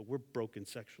brokenness, but we're broken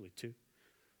sexually too.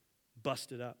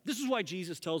 Busted up. This is why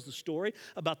Jesus tells the story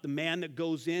about the man that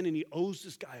goes in and he owes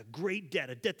this guy a great debt,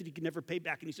 a debt that he can never pay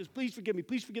back. And he says, please forgive me,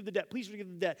 please forgive the debt, please forgive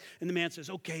the debt. And the man says,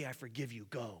 okay, I forgive you,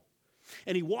 go.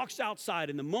 And he walks outside,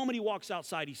 and the moment he walks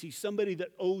outside, he sees somebody that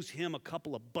owes him a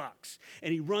couple of bucks.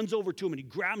 And he runs over to him and he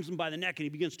grabs him by the neck and he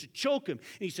begins to choke him.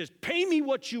 And he says, pay me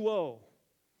what you owe.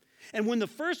 And when the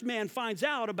first man finds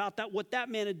out about what that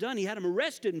man had done, he had him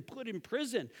arrested and put in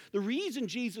prison. The reason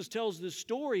Jesus tells this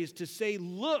story is to say,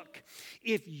 look,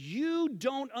 if you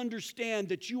don't understand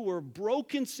that you are a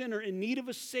broken sinner in need of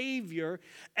a Savior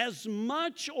as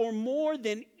much or more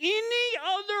than any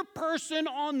other person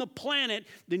on the planet,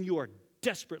 then you are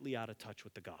desperately out of touch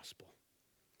with the gospel.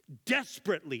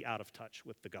 Desperately out of touch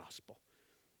with the gospel.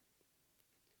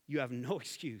 You have no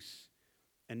excuse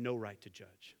and no right to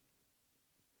judge.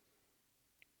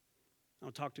 I'll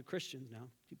talk to Christians now.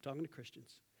 Keep talking to Christians.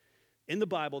 In the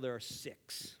Bible, there are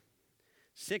six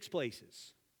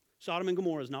places. Sodom and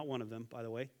Gomorrah is not one of them, by the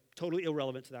way. Totally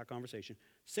irrelevant to that conversation.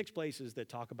 6 places that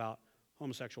talk about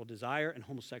homosexual desire and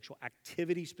homosexual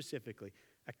activity specifically.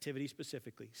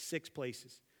 6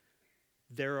 places.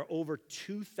 There are over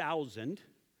 2,000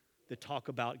 that talk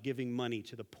about giving money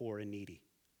to the poor and needy.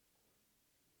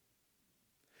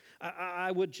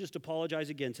 I would just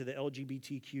apologize again to the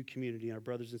LGBTQ community, our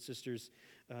brothers and sisters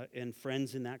and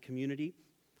friends in that community.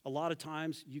 A lot of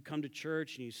times you come to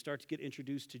church and you start to get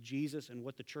introduced to Jesus, and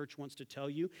what the church wants to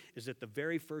tell you is that the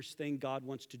very first thing God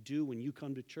wants to do when you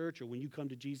come to church or when you come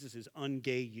to Jesus is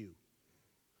ungay you.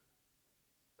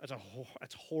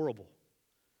 That's horrible.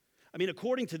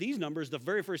 According to these numbers, the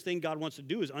very first thing God wants to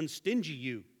do is unstingy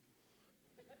you.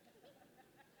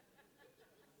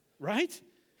 Right?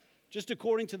 Just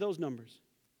according to those numbers.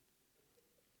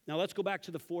 Now let's go back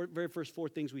to the very first 4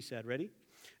 things we said. Ready?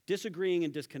 Disagreeing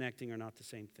and disconnecting are not the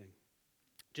same thing.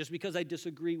 Just because I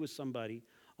disagree with somebody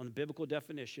on the biblical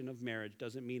definition of marriage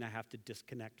doesn't mean I have to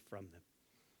disconnect from them.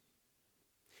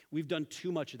 We've done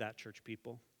too much of that, church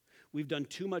people. We've done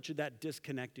too much of that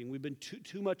disconnecting. We've been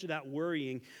too much of that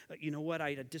worrying. You know what?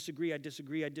 I disagree,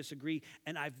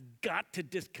 and I've got to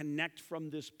disconnect from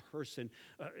this person.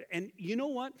 And you know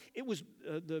what? It was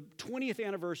the 20th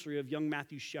anniversary of young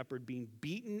Matthew Shepard being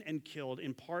beaten and killed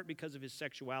in part because of his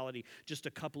sexuality just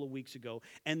a couple of weeks ago.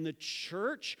 And the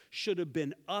church should have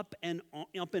been up in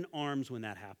arms when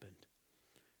that happened.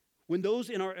 When those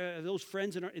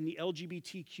friends in the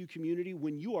LGBTQ community,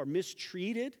 when you are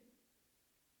mistreated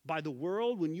by the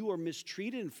world, when you are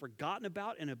mistreated and forgotten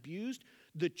about and abused,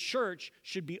 the church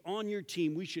should be on your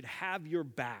team. We should have your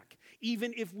back.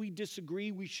 Even if we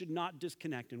disagree, we should not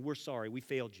disconnect. And we're sorry, we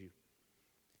failed you.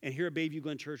 And here at Bayview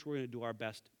Glen Church, we're going to do our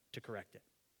best to correct it.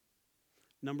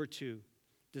 Number 2,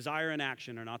 desire and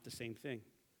action are not the same thing.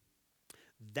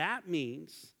 That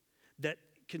means that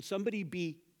can somebody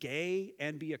be gay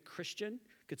and be a Christian?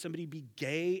 Could somebody be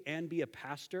gay and be a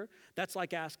pastor? That's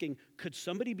like asking, could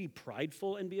somebody be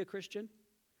prideful and be a Christian?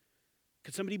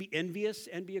 Could somebody be envious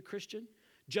and be a Christian?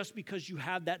 Just because you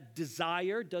have that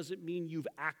desire doesn't mean you've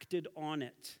acted on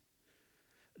it.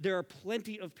 There are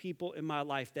plenty of people in my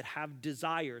life that have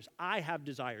desires. I have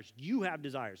desires. You have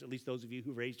desires, at least those of you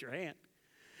who raised your hand,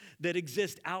 that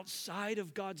exist outside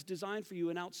of God's design for you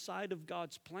and outside of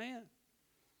God's plan.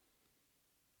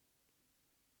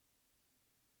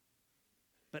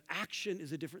 But action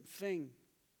is a different thing.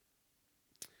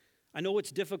 I know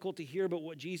it's difficult to hear, but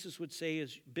what Jesus would say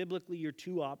is biblically your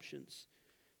 2 options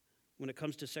when it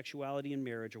comes to sexuality and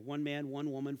marriage are one man,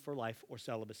 one woman for life, or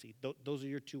celibacy. Those are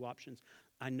your 2 options.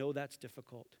 I know that's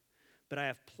difficult, but I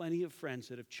have plenty of friends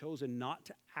that have chosen not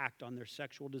to act on their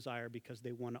sexual desire because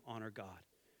they want to honor God.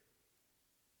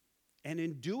 And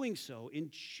in doing so,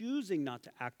 in choosing not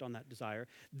to act on that desire,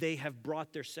 they have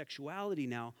brought their sexuality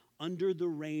now under the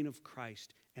reign of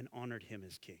Christ and honored him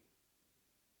as king.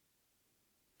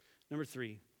 Number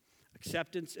 3,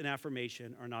 acceptance and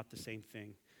affirmation are not the same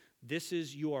thing. This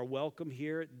is, you are welcome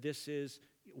here. This is,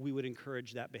 we would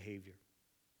encourage that behavior.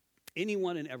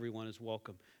 Anyone and everyone is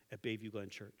welcome at Bayview Glen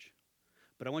Church.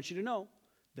 But I want you to know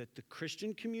that the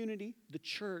Christian community, the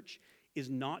church, is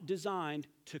not designed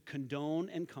to condone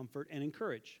and comfort and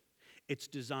encourage. It's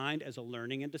designed as a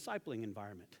learning and discipling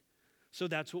environment. So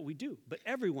that's what we do. But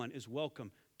everyone is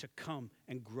welcome to come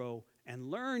and grow and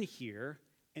learn here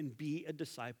and be a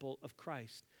disciple of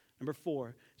Christ. Number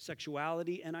 4,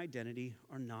 sexuality and identity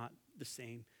are not the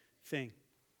same thing.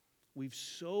 We've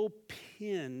so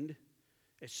pinned,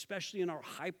 especially in our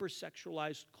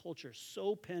hypersexualized culture,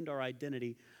 so pinned our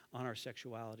identity on our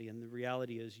sexuality. And the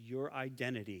reality is your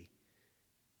identity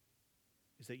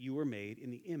is that you were made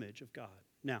in the image of God.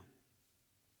 Now,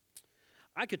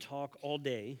 I could talk all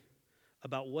day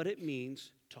about what it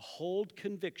means to hold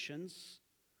convictions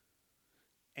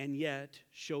and yet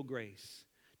show grace,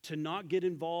 to not get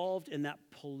involved in that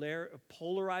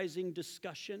polarizing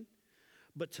discussion,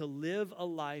 but to live a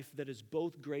life that is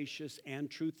both gracious and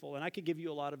truthful. And I could give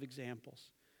you a lot of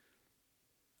examples.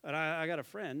 And I got a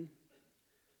friend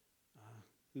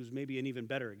who's maybe an even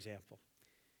better example.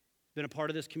 Been a part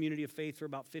of this community of faith for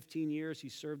about 15 years. He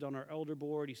served on our elder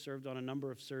board. He served on a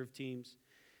number of serve teams.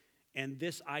 And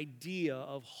this idea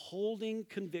of holding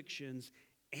convictions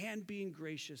and being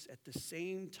gracious at the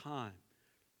same time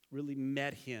really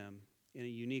met him in a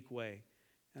unique way.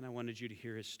 And I wanted you to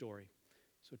hear his story.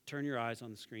 So turn your eyes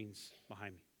on the screens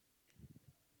behind me.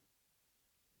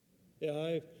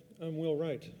 Yeah, I'm Will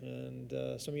Wright, and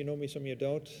some of you know me, some of you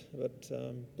don't, but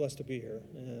I'm blessed to be here.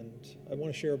 And I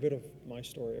want to share a bit of my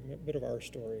story, a bit of our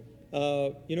story.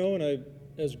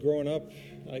 As growing up,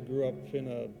 I grew up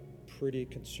in a pretty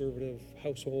conservative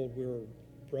household. We were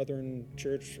Brethren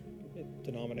church,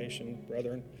 denomination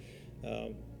Brethren.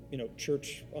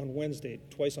 Church on Wednesday,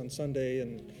 twice on Sunday,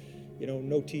 and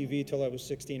no TV till I was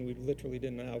 16. We literally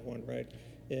didn't have one, right?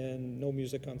 And no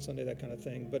music on Sunday, that kind of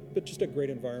thing. But just a great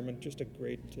environment, just a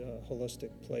great holistic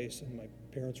place. And my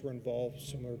parents were involved,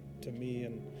 similar to me.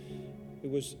 And it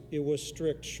was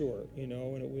strict, sure,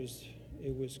 and it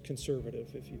was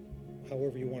conservative,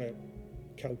 however you want to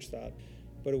couch that.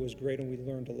 But it was great, and we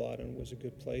learned a lot, and it was a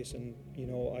good place. And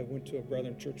I went to a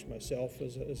Brethren church myself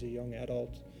as a young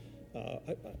adult.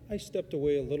 I stepped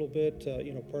away a little bit.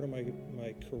 Part of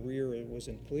my career was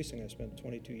in policing. I spent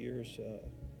 22 years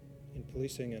in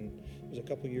policing, and it was a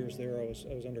couple of years there. I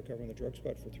was undercover in the drug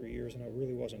squad for 3 years, and I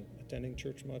really wasn't attending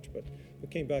church much, but we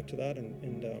came back to that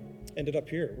and ended up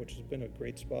here, which has been a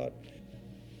great spot.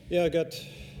 Yeah,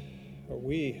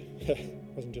 we,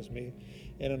 wasn't just me,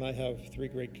 Ann and I have 3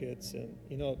 great kids, and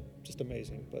just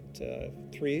amazing. But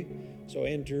 3, so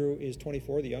Andrew is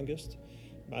 24, the youngest,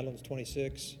 Madeline's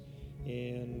 26,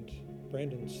 and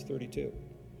Brandon's 32.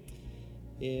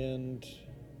 And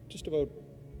just about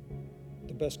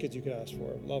the best kids you could ask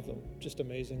for. Love them. Just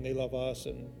amazing. They love us,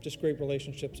 and just great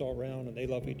relationships all around, and they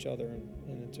love each other,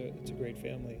 and it's a great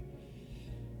family.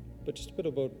 But just a bit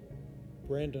about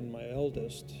Brandon, my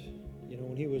eldest.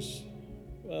 When he was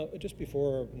just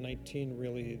before 19,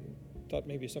 really thought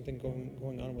maybe something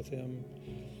going on with him,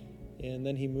 and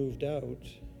then he moved out,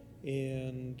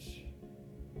 and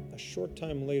a short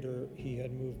time later he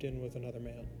had moved in with another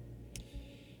man,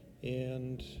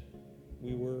 and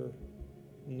we were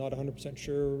not 100%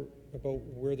 sure about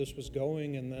where this was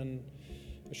going. And then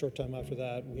a short time after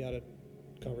that, we had a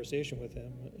conversation with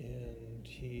him, and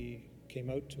he came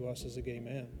out to us as a gay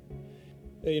man.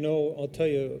 I'll tell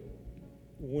you,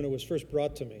 when it was first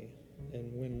brought to me,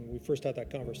 and when we first had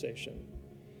that conversation,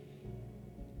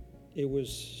 it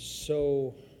was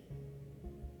so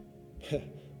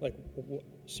like,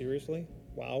 seriously?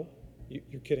 Wow?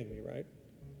 You're kidding me, right?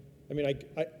 I mean,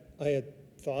 I had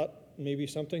thought maybe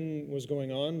something was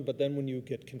going on, but then when you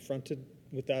get confronted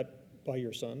with that by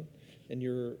your son, and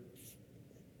you're,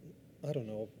 I don't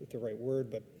know the right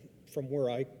word, but from where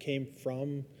I came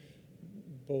from,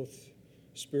 both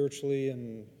spiritually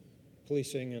and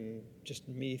policing, and just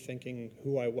me thinking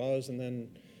who I was, and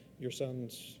then your son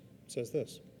says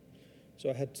this. So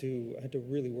I had to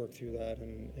really work through that,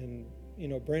 and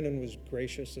Brandon was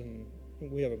gracious, and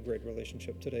we have a great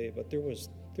relationship today, but there was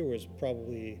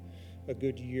probably a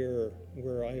good year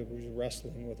where I was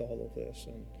wrestling with all of this,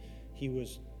 and he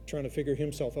was trying to figure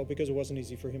himself out, because it wasn't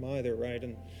easy for him either, right?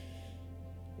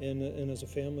 And as a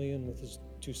family, and with his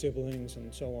 2 siblings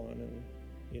and so on, and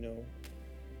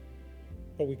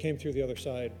but we came through the other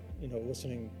side,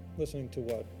 listening to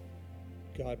what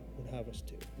God would have us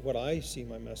do. What I see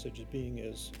my message as being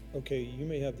is, okay, you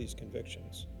may have these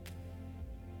convictions,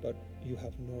 but you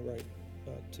have no right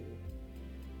to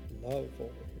love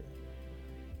over here.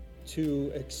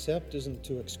 To accept isn't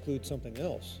to exclude something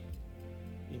else.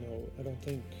 I don't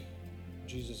think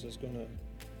Jesus is going to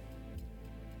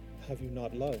have you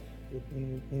not love.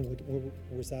 When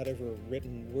was that ever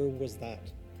written? Where was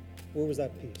that? Where was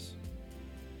that piece?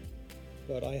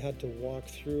 But I had to walk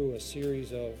through a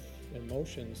series of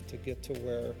emotions to get to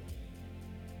where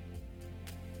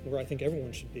I think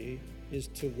everyone should be, is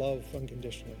to love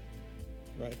unconditionally,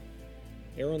 right?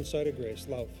 Err on the side of grace,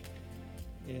 love.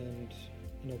 And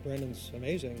Brandon's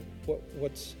amazing.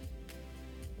 What's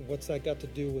that got to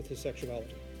do with his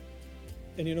sexuality?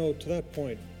 And to that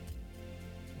point,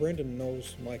 Brandon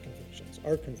knows my convictions,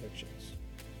 our convictions.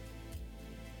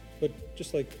 But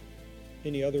just like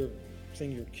any other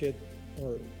thing your kid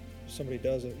or somebody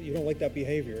does it, you don't like that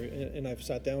behavior. And I've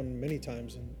sat down many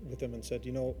times with them and said,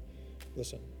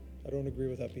 listen, I don't agree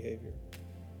with that behavior,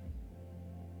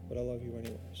 but I love you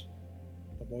anyways.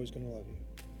 I'm always going to love you.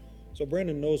 So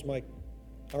Brandon knows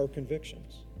our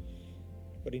convictions,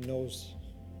 but he knows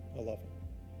I love him.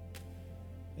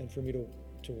 And for me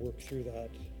to work through that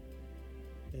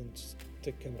and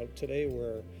to come out today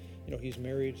where, he's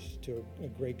married to a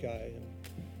great guy,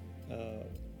 and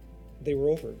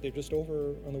they're just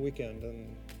over on the weekend,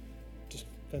 and just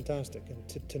fantastic.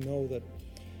 And to know that,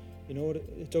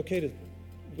 it's okay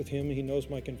with him, he knows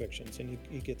my convictions, and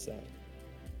he gets that.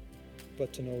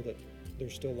 But to know that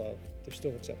there's still love, there's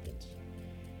still acceptance,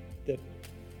 that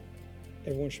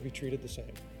everyone should be treated the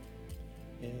same.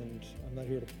 And I'm not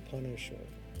here to punish or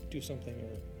do something,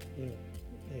 or,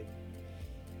 hey,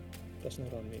 that's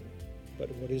not on me. But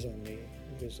what is on me,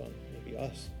 what is on maybe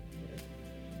us,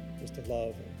 is to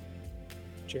love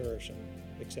and cherish and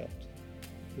accept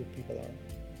who people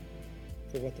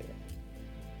are for what they are.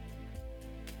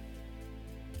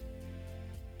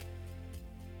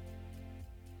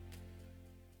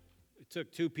 It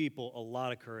took two people a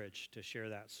lot of courage to share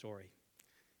that story.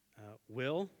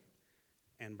 Will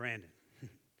and Brandon.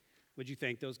 Would you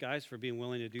thank those guys for being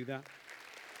willing to do that?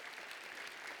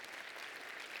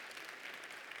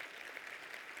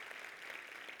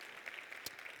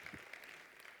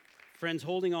 Friends,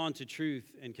 holding on to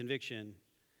truth and conviction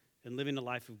and living a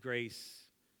life of grace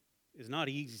is not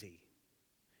easy.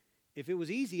 If it was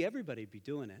easy, everybody would be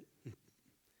doing it.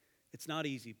 It's not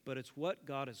easy, but it's what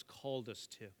God has called us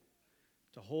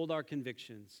to hold our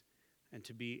convictions and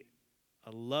to be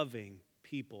a loving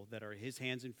people that are his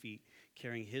hands and feet,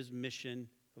 carrying his mission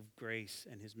of grace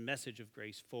and his message of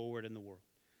grace forward in the world.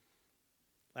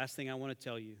 Last thing I want to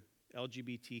tell you,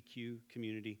 LGBTQ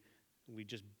community, we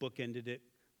just bookended it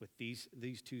with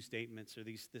these two statements, or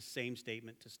this same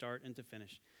statement to start and to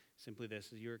finish. Simply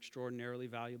this: is you're extraordinarily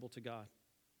valuable to God,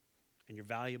 and you're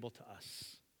valuable to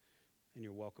us, and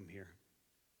you're welcome here.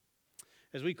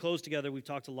 As we close together, we've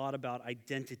talked a lot about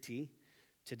identity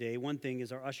today. One thing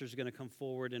is our ushers are going to come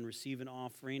forward and receive an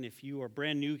offering. If you are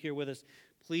brand new here with us,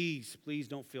 please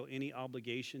don't feel any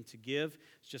obligation to give.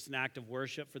 It's just an act of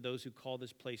worship for those who call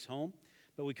this place home.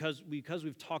 But because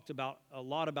we've talked a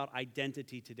lot about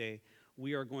identity today,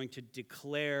 we are going to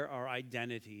declare our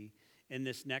identity in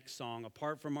this next song.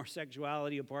 Apart from our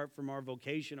sexuality, apart from our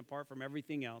vocation, apart from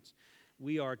everything else,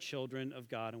 we are children of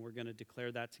God, and we're going to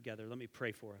declare that together. Let me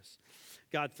pray for us.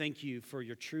 God, thank you for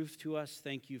your truth to us.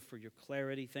 Thank you for your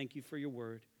clarity. Thank you for your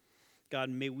word. God,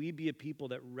 may we be a people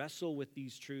that wrestle with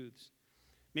these truths.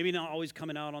 Maybe not always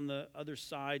coming out on the other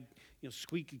side,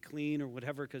 squeaky clean or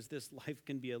whatever, because this life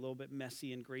can be a little bit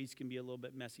messy and grace can be a little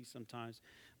bit messy sometimes.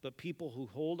 But people who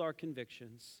hold our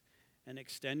convictions and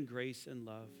extend grace and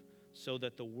love so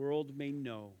that the world may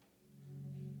know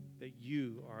that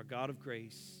you are a God of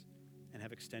grace and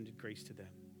have extended grace to them.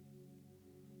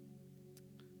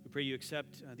 We pray you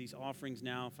accept these offerings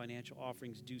now, financial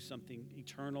offerings, do something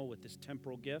eternal with this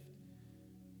temporal gift.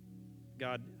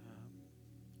 God,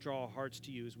 draw our hearts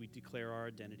to you as we declare our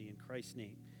identity in Christ's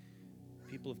name.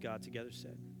 People of God together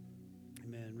said,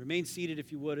 amen. Remain seated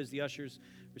if you would as the ushers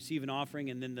receive an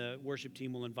offering, and then the worship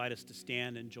team will invite us to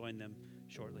stand and join them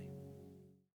shortly.